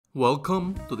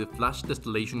Welcome to the Flash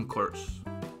Distillation course,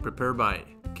 prepared by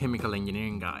Chemical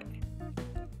Engineering Guy.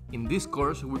 In this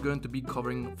course, we're going to be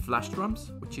covering flash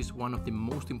drums, which is one of the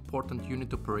most important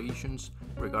unit operations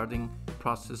regarding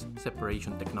process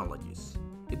separation technologies.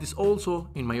 It is also,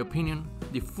 in my opinion,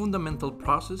 the fundamental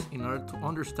process in order to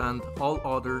understand all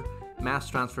other mass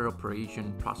transfer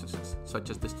operation processes, such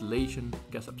as distillation,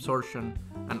 gas absorption,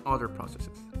 and other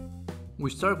processes. We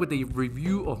start with a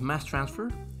review of mass transfer.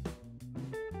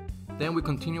 Then we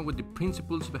continue with the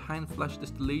principles behind flash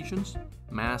distillations,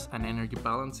 mass and energy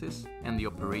balances, and the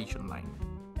operation line.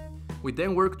 We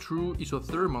then work through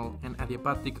isothermal and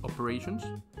adiabatic operations,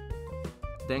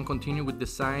 then continue with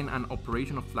design and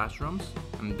operation of flash drums,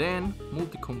 and then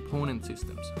multi-component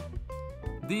systems.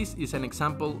 This is an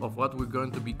example of what we're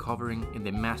going to be covering in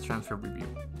the mass transfer review.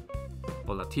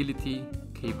 Volatility,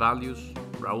 K-values,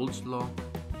 Raoult's law,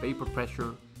 vapor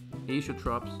pressure,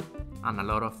 azeotropes, and a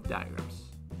lot of diagrams.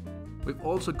 We're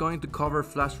also going to cover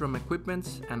flash drum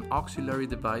equipments and auxiliary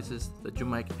devices that you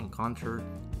might encounter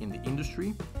in the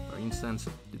industry, for instance,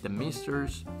 the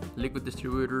demisters, liquid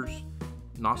distributors,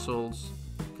 nozzles,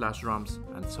 flash drums,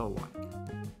 and so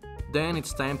on. Then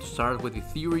it's time to start with the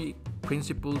theory,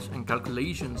 principles, and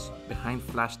calculations behind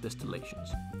flash distillations.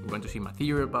 We're going to see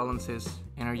material balances,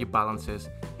 energy balances,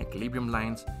 equilibrium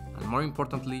lines, and more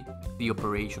importantly, the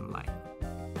operation line.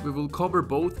 We will cover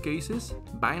both cases,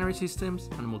 binary systems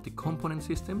and multi-component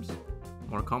systems,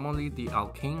 more commonly the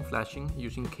alkane flashing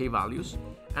using K-values,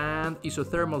 and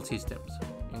isothermal systems,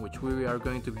 in which we are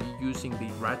going to be using the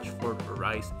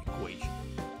Rachford-Rice equation.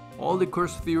 All the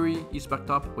course theory is backed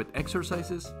up with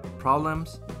exercises,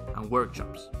 problems, and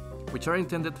workshops, which are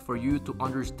intended for you to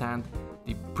understand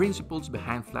the principles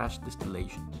behind flash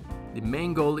distillations. The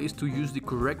main goal is to use the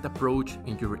correct approach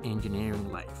in your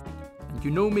engineering life. And you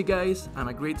know me guys, I'm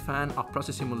a great fan of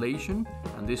process simulation,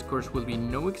 and this course will be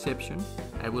no exception.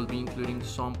 I will be including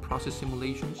some process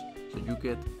simulations so you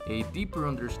get a deeper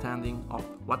understanding of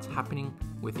what's happening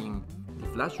within the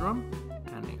flash drum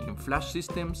and in flash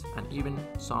systems and even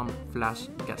some flash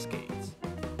cascades.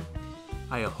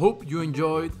 I hope you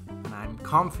enjoyed, and I'm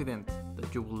confident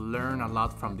that you will learn a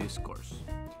lot from this course.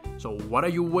 So what are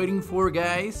you waiting for,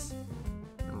 guys?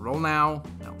 Enroll now,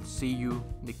 and I'll see you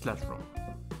in the classroom.